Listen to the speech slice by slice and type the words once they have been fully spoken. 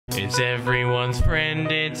It's everyone's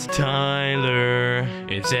friend, it's Tyler.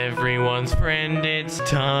 It's everyone's friend, it's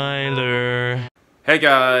Tyler. Hey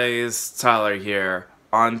guys, Tyler here.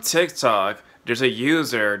 On TikTok, there's a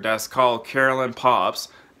user that's called Carolyn Pops,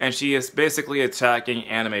 and she is basically attacking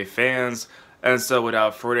anime fans. And so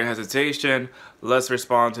without further hesitation, let's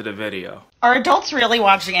respond to the video. Are adults really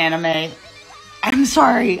watching anime? I'm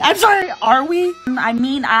sorry, are we? I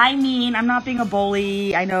mean, I'm not being a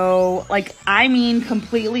bully, I know, I mean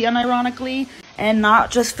completely unironically, and not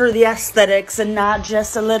just for the aesthetics, and not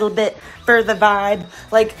just a little bit for the vibe.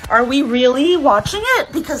 Are we really watching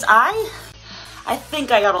it? Because I think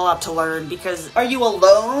I got a lot to learn, because are you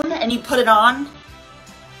alone, and you put it on,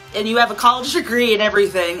 and you have a college degree and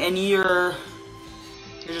everything, and you're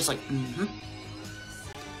just like,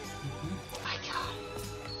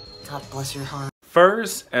 God bless your heart.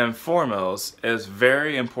 First and foremost, it's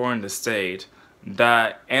very important to state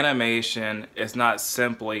that animation is not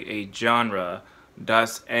simply a genre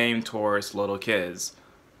that's aimed towards little kids.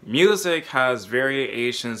 Music has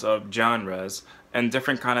variations of genres and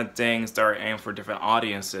different kind of things that are aimed for different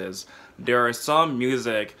audiences. There are some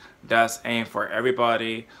music that's aimed for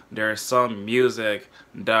everybody. There are some music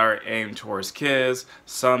that are aimed towards kids,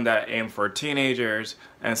 some that aim for teenagers,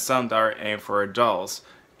 and some that are aimed for adults.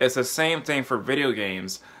 It's the same thing for video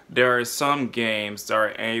games. There are some games that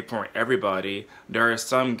are aimed for everybody. There are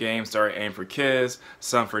some games that are aimed for kids,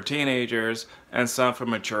 some for teenagers, and some for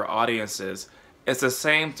mature audiences. It's the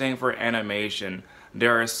same thing for animation.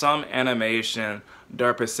 There are some animation that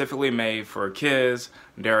are specifically made for kids.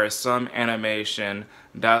 There are some animation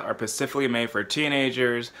that are specifically made for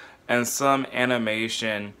teenagers, and some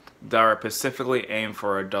animation that are specifically aimed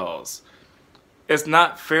for adults. It's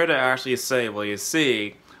not fair to actually say, well, you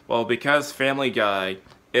see, well, because Family Guy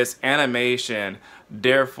is animation,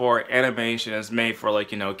 therefore animation is made for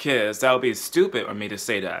kids. That would be stupid of me to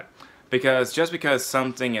say that. Because just because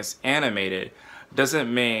something is animated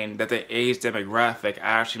doesn't mean that the age demographic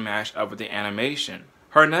actually matched up with the animation.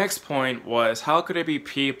 Her next point was, how could there be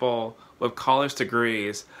people with college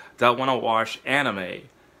degrees that want to watch anime?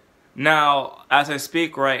 Now, as I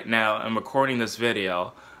speak right now and recording this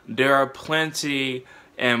video, there are plenty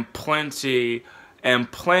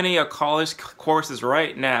of college courses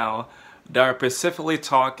right now that are specifically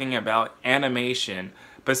talking about animation,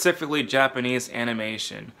 specifically Japanese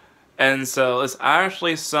animation. And so it's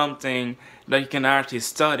actually something that you can actually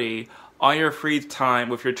study on your free time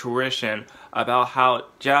with your tuition about how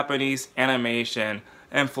Japanese animation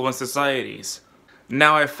influenced societies.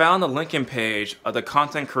 Now, I found the linking page of the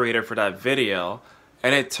content creator for that video,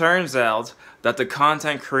 and it turns out that the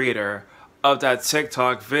content creator of that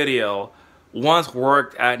TikTok video once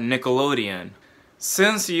worked at Nickelodeon.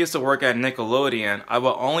 Since she used to work at Nickelodeon, I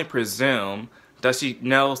will only presume that she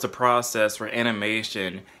knows the process for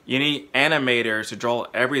animation. You need animators to draw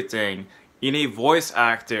everything. You need voice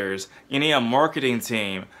actors. You need a marketing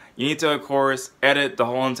team. You need to, of course, edit the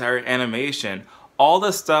whole entire animation. All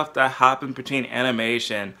the stuff that happens between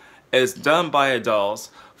animation is done by adults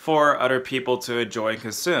for other people to enjoy and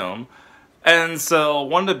consume. And so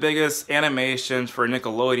one of the biggest animations for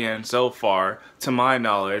Nickelodeon so far, to my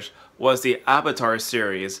knowledge, was the Avatar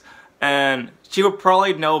series. And she would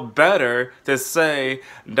probably know better to say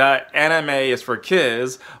that anime is for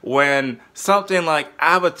kids when something like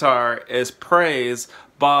Avatar is praised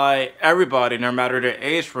by everybody, no matter their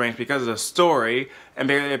age range, because of the story and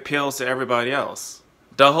because it appeals to everybody else.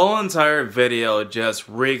 The whole entire video just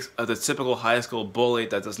reeks of the typical high school bully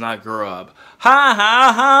that does not grow up. Ha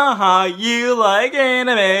ha ha ha, you like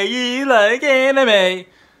anime.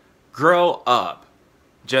 Grow up.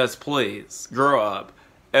 Just please, grow up.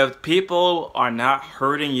 If people are not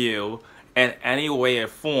hurting you in any way or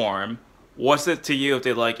form, what's it to you if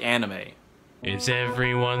they like anime? It's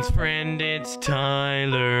everyone's friend, it's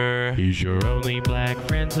Tyler. He's your only black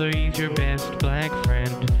friend, so he's your best black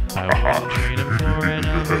friend. I wouldn't trade him for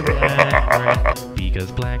another black friend,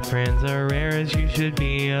 because black friends are rare, as you should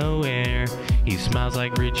be aware. He smiles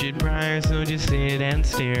like Richard Pryor, so just sit and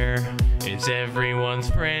stare. It's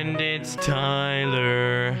everyone's friend, it's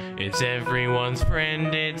Tyler. It's everyone's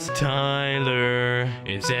friend, it's Tyler.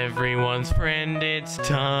 It's everyone's friend, it's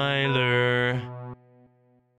Tyler.